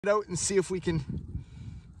out and see if we can.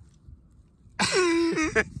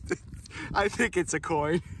 I think it's a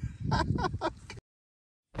coin.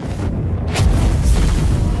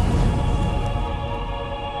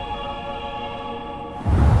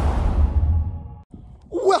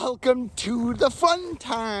 Welcome to the fun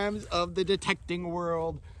times of the detecting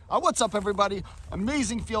world. What's up, everybody?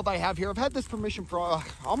 Amazing field I have here. I've had this permission for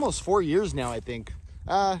almost 4 years now, I think.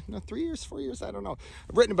 No, 3 years, 4 years, I don't know.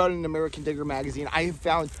 I've written about it in American Digger magazine. I have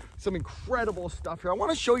found some incredible stuff here. I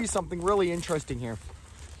want to show you something really interesting here.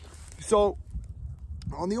 So,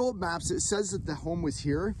 on the old maps, it says that the home was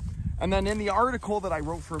here. And then in the article that I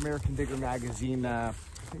wrote for American Digger magazine, I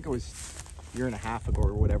think it was a year and a half ago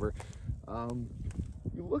or whatever,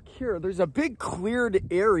 you look here, there's a big cleared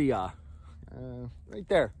area right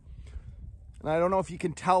there. And I don't know if you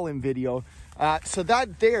can tell in video. So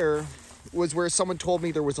that there was where someone told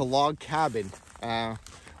me there was a log cabin.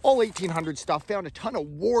 All 1800 stuff. Found a ton of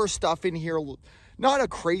war stuff in here. Not a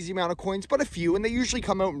crazy amount of coins, but a few. And they usually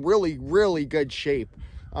come out in really, really good shape.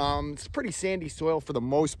 It's pretty sandy soil for the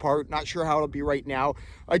most part. Not sure how it'll be right now.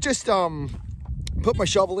 I just put my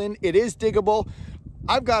shovel in. It is diggable.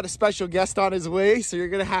 I've got a special guest on his way, so you're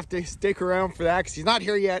going to have to stick around for that because he's not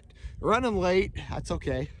here yet. Running late. That's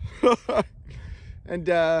okay. And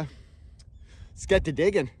let's get to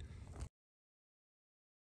digging.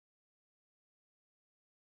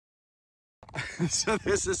 So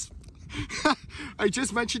this is, I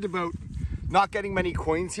just mentioned about not getting many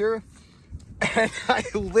coins here. And I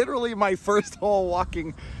literally, my first hole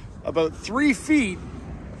walking about 3 feet,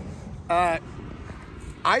 I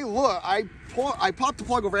popped the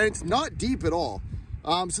plug over and it's not deep at all.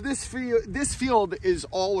 So this field is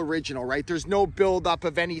all original, right? There's no buildup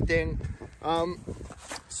of anything.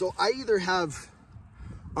 So I either have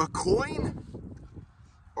a coin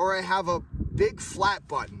or I have a big flat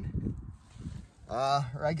button.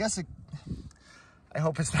 Or I guess I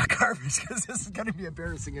hope it's not garbage because this is going to be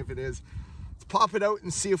embarrassing if it is. Let's pop it out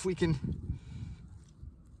and see if we can.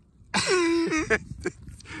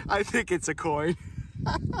 I think it's a coin.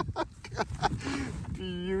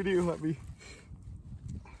 Beauty, let me.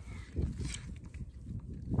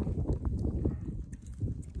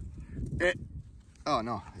 Oh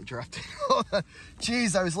no, I dropped it.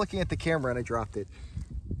 Jeez, I was looking at the camera and I dropped it.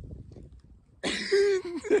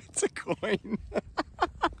 It's a coin.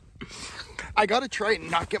 I gotta try and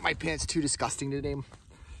not get my pants too disgusting today.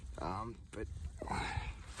 But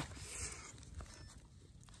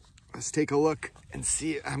let's take a look and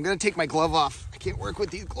see. I'm gonna take my glove off. I can't work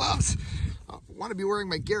with these gloves. I want to be wearing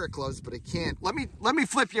my Garrett gloves, but I can't. Let me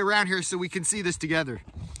flip you around here so we can see this together.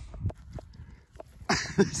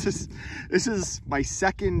 This is my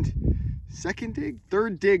third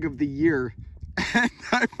dig of the year, and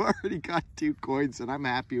I've already got 2 coins, and I'm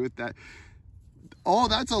happy with that. Oh,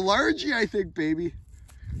 that's a largie, I think, baby.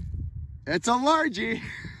 It's a largie.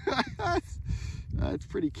 That's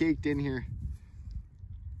pretty caked in here.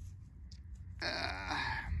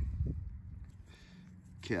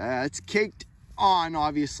 Okay, it's caked on,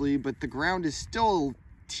 obviously, but the ground is still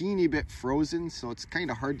a teeny bit frozen, so it's kind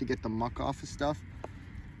of hard to get the muck off of stuff.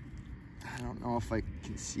 I don't know if I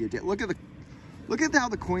can see it. Look at how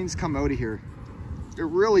the coins come out of here. It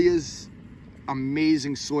really is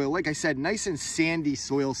amazing soil. Like I said, nice and sandy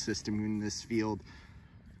soil system in this field.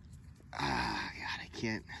 God, I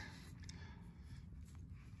can't.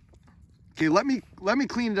 Okay, let me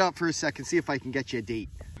clean it up for a second, see if I can get you a date.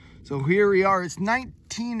 So here we are. It's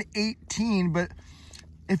 1918, but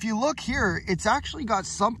if you look here, it's actually got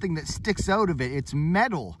something that sticks out of it. It's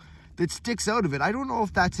metal that sticks out of it. I don't know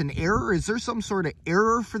if that's an error. Is there some sort of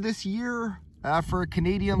error for this year for a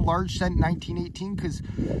Canadian large cent 1918? Because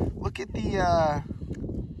look at the,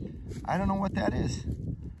 I don't know what that is.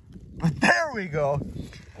 But there we go.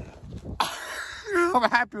 I'm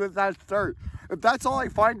happy with that start. If that's all I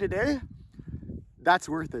find today, that's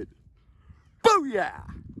worth it. Booyah!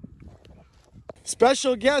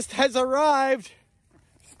 Special guest has arrived.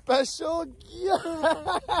 Special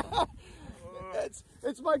guest.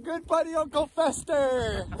 It's my good buddy, Uncle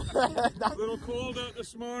Fester. A little cold out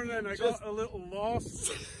this morning. I got a little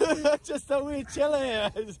lost. Just a wee chilly.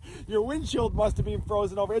 Your windshield must have been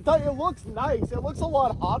frozen over. It looks nice. It looks a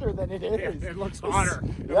lot hotter than it is. Yeah, it looks hotter.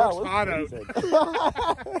 It looks hot out.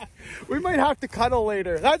 We might have to cuddle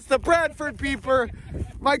later. That's the Bradford peeper.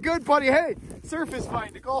 My good buddy. Hey, surf is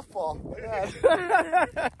fine. The golf ball.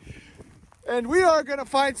 Yeah. And we are going to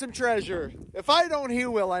find some treasure. If I don't, he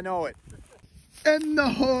will. I know it. In the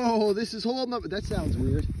hole. This is hole number. That sounds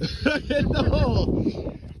weird. In the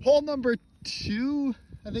hole. Hole number 2,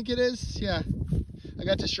 I think it is. Yeah. I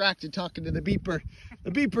got distracted talking to the beeper.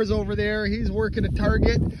 The beeper's over there. He's working a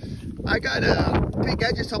target. I got a big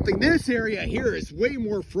edge of something. This area here is way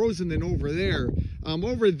more frozen than over there.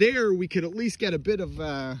 Over there, we could at least get a bit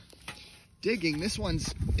of digging. This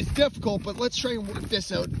one's, it's difficult, but let's try and work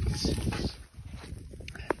this out.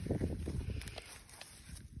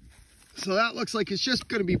 So that looks like it's just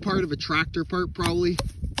going to be part of a tractor part, probably.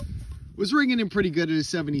 Was ringing in pretty good at a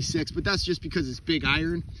 76, but that's just because it's big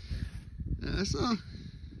iron. So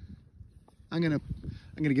I'm gonna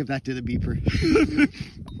give that to the beeper.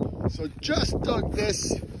 So just dug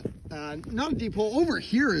this, not a deep hole. Over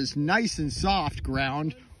here is nice and soft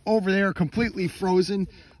ground. Over there, completely frozen.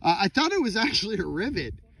 I thought it was actually a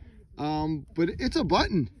rivet, but it's a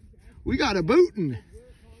button. We got a bootin'.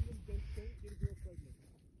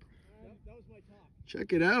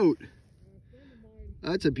 Check it out.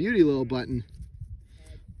 That's a beauty little button.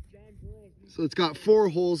 So it's got 4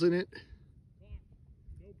 holes in it.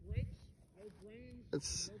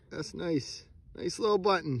 That's nice. Nice little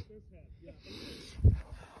button.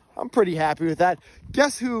 I'm pretty happy with that.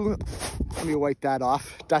 Guess who, let me wipe that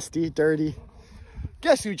off. Dusty, dirty.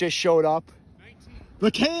 Guess who just showed up? The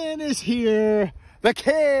can is here. The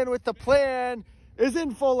can with the plan is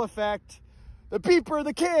in full effect. The beeper,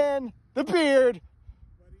 the can, the beard.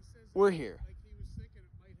 We're here.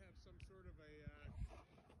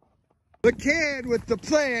 The can with the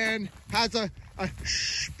plan has a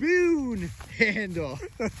spoon handle.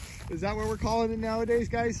 Is that what we're calling it nowadays,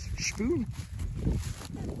 guys? Spoon?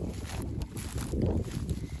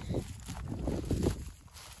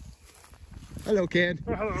 Hello, can.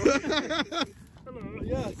 Hello. Hello.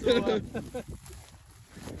 Yeah.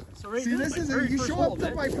 So right see, this is you show up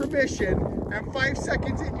to my permission, and 5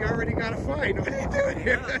 seconds in, you already got a fine. What are you doing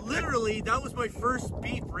here? Yeah, literally, that was my first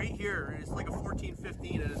beep right here. It's like a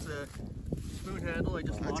 14-15, and it's a spoon handle. I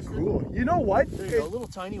just lost it. That's cool. You know what? There you go, a little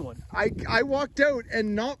tiny one. I walked out,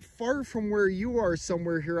 and not far from where you are,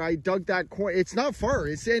 somewhere here, I dug that coin. It's not far.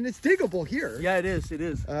 It's diggable here. Yeah, it is. It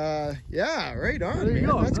is. Yeah, right on. There you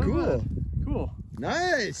go. That's cool. Bad. Cool.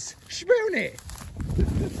 Nice. Spoony.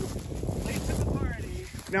 Late to the party.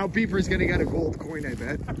 Now beeper's gonna get a gold coin, I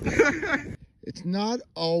bet. It's not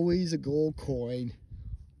always a gold coin.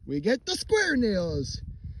 We get the square nails.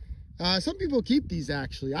 Some people keep these,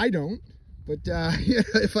 actually. I don't. But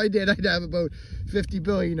if I did, I'd have about 50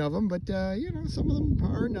 billion of them. But you know, some of them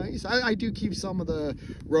are nice. I do keep some of the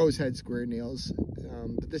rose head square nails.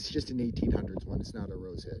 But this is just an 1800s one. It's not a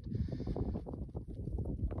rose head.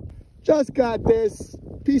 Just got this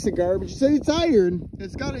piece of garbage. So it's iron.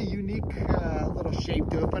 It's got a unique little shape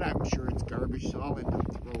to it, but I'm sure it's garbage, so I'll end up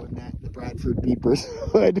throwing that in the Bradford beeper's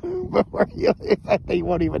hood before they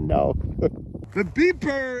won't even know. The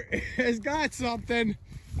beeper has got something.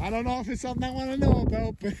 I don't know if it's something I want to know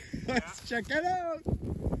about, but let's check it out.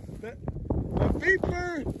 The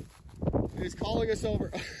beeper is calling us over.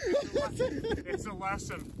 It's a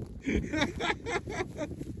lesson.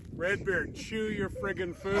 Redbeard, chew your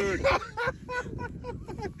friggin' food.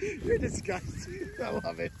 You're disgusting. I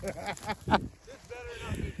love it. This better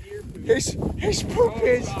not be deer food. His poop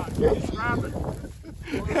is. It's rabbit. Or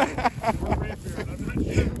Redbeard, I'm not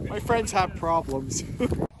sure. My friends have problems.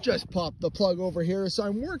 Just popped the plug over here, so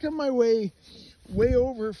I'm working my way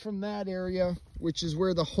over from that area, which is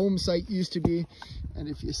where the home site used to be. And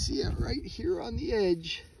if you see it right here on the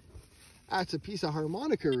edge, that's a piece of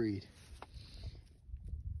harmonica reed.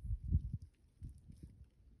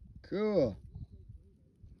 Cool.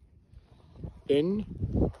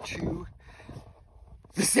 Into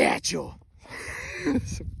the satchel.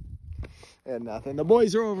 And nothing. The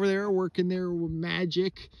boys are over there working their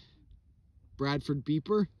magic. Bradford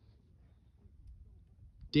beeper.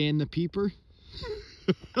 Dan the peeper.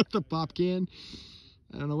 The pop can.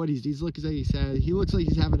 I don't know what he's looking like. He looks like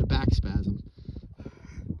he's having a back spasm.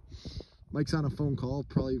 Mike's on a phone call,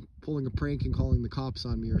 probably pulling a prank and calling the cops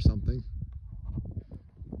on me or something.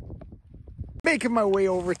 Making my way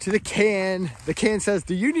over to the can. The can says,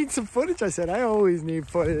 do you need some footage? I said, I always need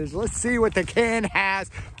footage. Let's see what the can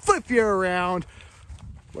has. Flip you around.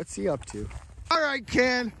 What's he up to? All right,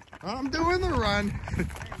 can. I'm doing the run. Hey, you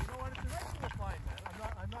know what? It's a nice little find, man.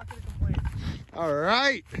 I'm not going to complain. All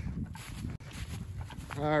right.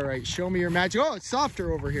 All right, show me your magic. Oh, it's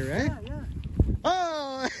softer over here, eh? Yeah.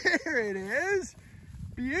 Oh, there it is.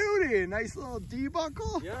 Beauty. Nice little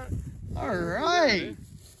D-buckle. Yeah. All right.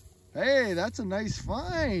 Hey, that's a nice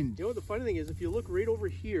find. You know what the funny thing is? If you look right over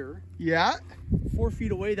here, Yeah. 4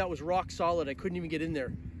 feet away, that was rock solid. I couldn't even get in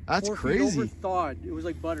there. That's 4 crazy. feet over thawed. It was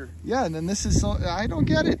like butter. Yeah, and then this is so, I don't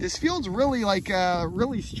get it. This feels really like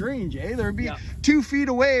really strange, eh? There'd be 2 feet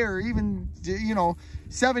away or even, you know,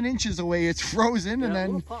 7 inches away. It's frozen, and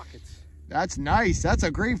then little pockets. That's nice. That's a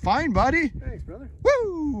great find, buddy. Thanks, brother.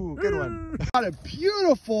 Woo! Good one. Got a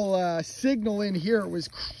beautiful signal in here. It was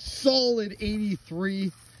solid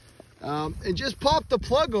 83. And just popped the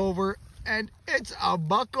plug over, and it's a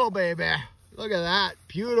buckle, baby. Look at that.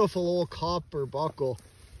 Beautiful old copper buckle.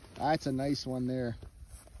 That's a nice one there.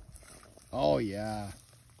 Oh, yeah.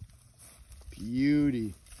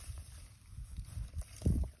 Beauty.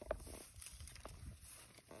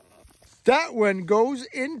 That one goes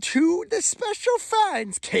into the special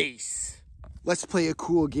finds case. Let's play a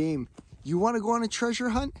cool game. You want to go on a treasure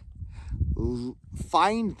hunt?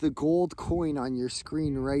 Find the gold coin on your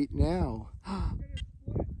screen right now.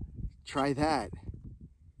 Try that.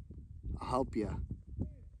 I'll help you.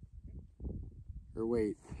 Or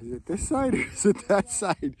wait, is it this side or is it that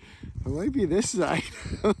side? It might be this side.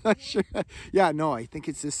 I'm not sure. Yeah, no, I think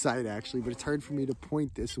it's this side actually, but it's hard for me to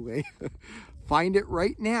point this way. Find it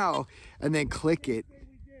right now and then click it.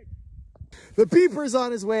 The beeper's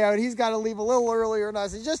on his way out. He's got to leave a little earlier than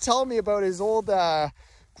us. He's just telling me about his old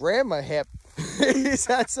grandma hip. He's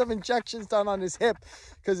had some injections done on his hip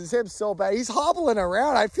because his hip's so bad. He's hobbling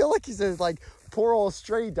around. I feel like he's a like poor old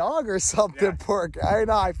stray dog or something. Yeah. Poor guy. I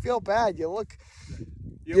know. I feel bad. You look.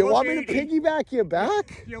 You want 80. Me to piggyback you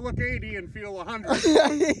back? You look 80 and feel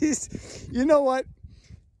 100. You know what?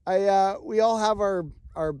 We all have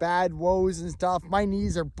our bad woes and stuff. My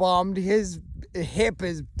knees are bummed. His hip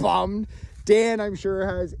is bummed. Dan, I'm sure,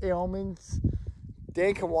 has ailments.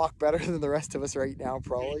 Dan can walk better than the rest of us right now,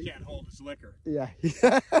 probably. He can't hold his liquor. Yeah.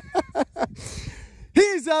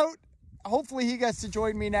 He's out. Hopefully he gets to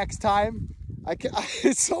join me next time.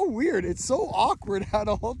 It's so weird. It's so awkward how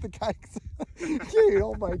to hold the guy. Can't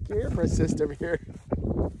hold my camera system here.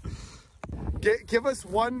 Give us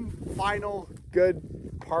one final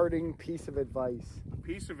good parting piece of advice.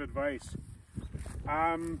 Piece of advice.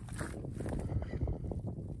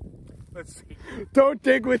 Let's see. Don't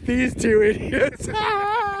dig with these two idiots.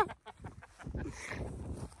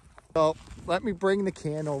 So let me bring the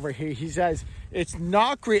can over here. He says it's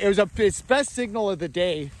not green. It was its best signal of the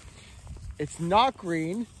day. It's not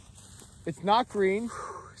green. It's not green.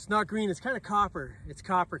 It's not green. It's kind of copper. It's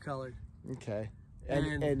copper colored. Okay.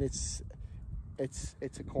 And it's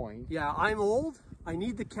a coin. Yeah, I'm old. I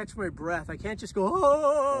need to catch my breath. I can't just go,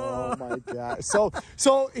 oh. Oh my God. So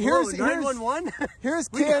here's 911. Here's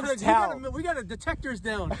Can's tell. We got detectors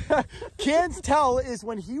down. Can's tell is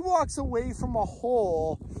when he walks away from a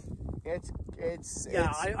hole,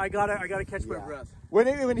 I gotta catch my breath.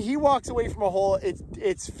 When he walks away from a hole,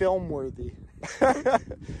 it's film worthy.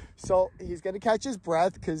 So he's gonna catch his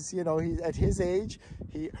breath because you know he's at his age.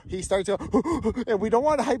 He starts to, and we don't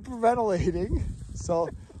want hyperventilating. So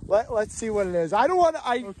let's see what it is. I don't want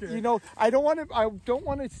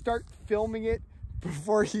to start filming it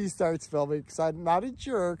before he starts filming because I'm not a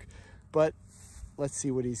jerk. But let's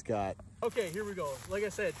see what he's got. Okay, here we go. Like I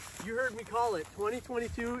said, you heard me call it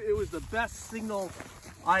 2022. It was the best signal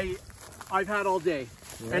I've had all day.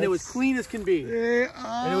 Yes. And it was clean as can be.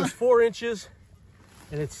 And it was 4 inches.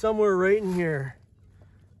 And it's somewhere right in here.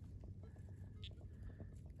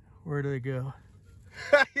 Where did it go?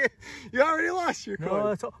 You already lost your coin. No,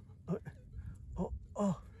 that's all.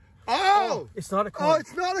 Oh! It's not a coin. Oh,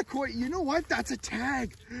 it's not a coin. You know what? That's a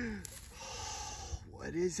tag.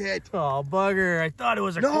 What is it? Oh, bugger. I thought it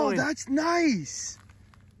was a coin. No, that's nice.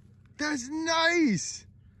 That's nice.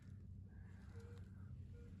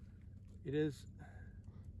 It is.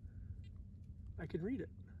 I could read it.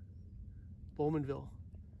 Bowmanville.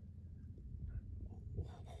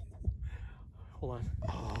 Hold on.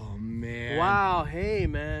 Oh, man. Wow. Hey,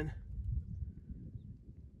 man.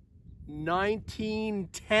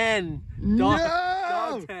 1910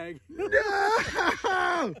 dog tag. No!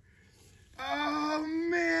 Oh,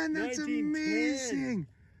 man, that's amazing.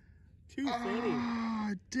 Too funny.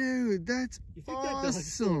 Oh, dude, that's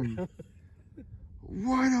awesome. That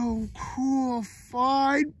what a cool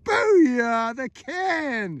find. Booyah, the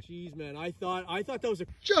can. Jeez, man, I thought that was a...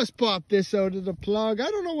 Just popped this out of the plug. I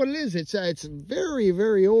don't know what it is. It's very,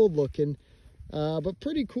 very old looking, but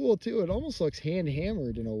pretty cool, too. It almost looks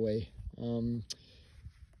hand-hammered in a way.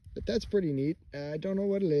 But that's pretty neat. I don't know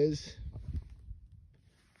what it is.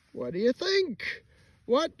 What do you think?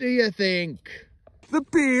 What do you think? The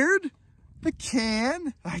beard, the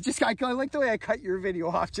can. I like the way I cut your video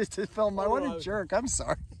off just to film. What a jerk. I'm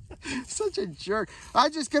sorry. Such a jerk.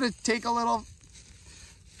 I'm just going to take a little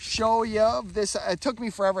show you of this. It took me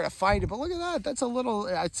forever to find it, but look at that. That's a little,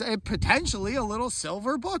 it's potentially a little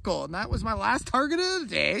silver buckle. And that was my last target of the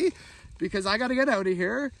day because I got to get out of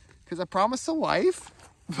here because I promised the wife.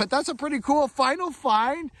 But that's a pretty cool final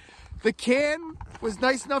find. The Can was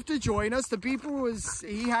nice enough to join us. The Beeper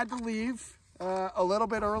he had to leave a little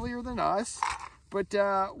bit earlier than us. But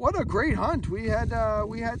what a great hunt. We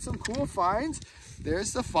had some cool finds.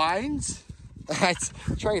 There's the finds. Let's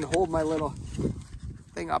try and hold my little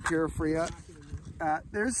thing up here for you.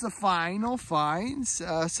 There's the final finds.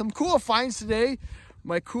 Some cool finds today.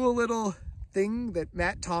 My cool little thing that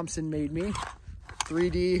Matt Thompson made me.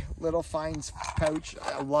 3D little finds pouch.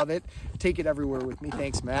 I love it. Take it everywhere with me.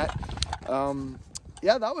 Thanks, Matt.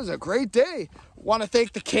 Yeah, that was a great day. Want to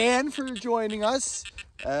thank the Can for joining us.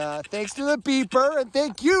 Thanks to the Beeper, and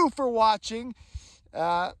thank you for watching.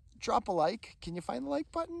 Drop a like. Can you find the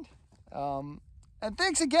like button? And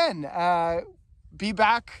thanks again. Be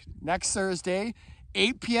back next Thursday,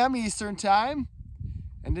 8 p.m. Eastern time.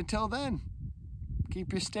 And until then,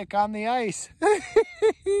 keep your stick on the ice.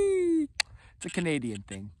 It's a Canadian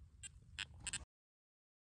thing.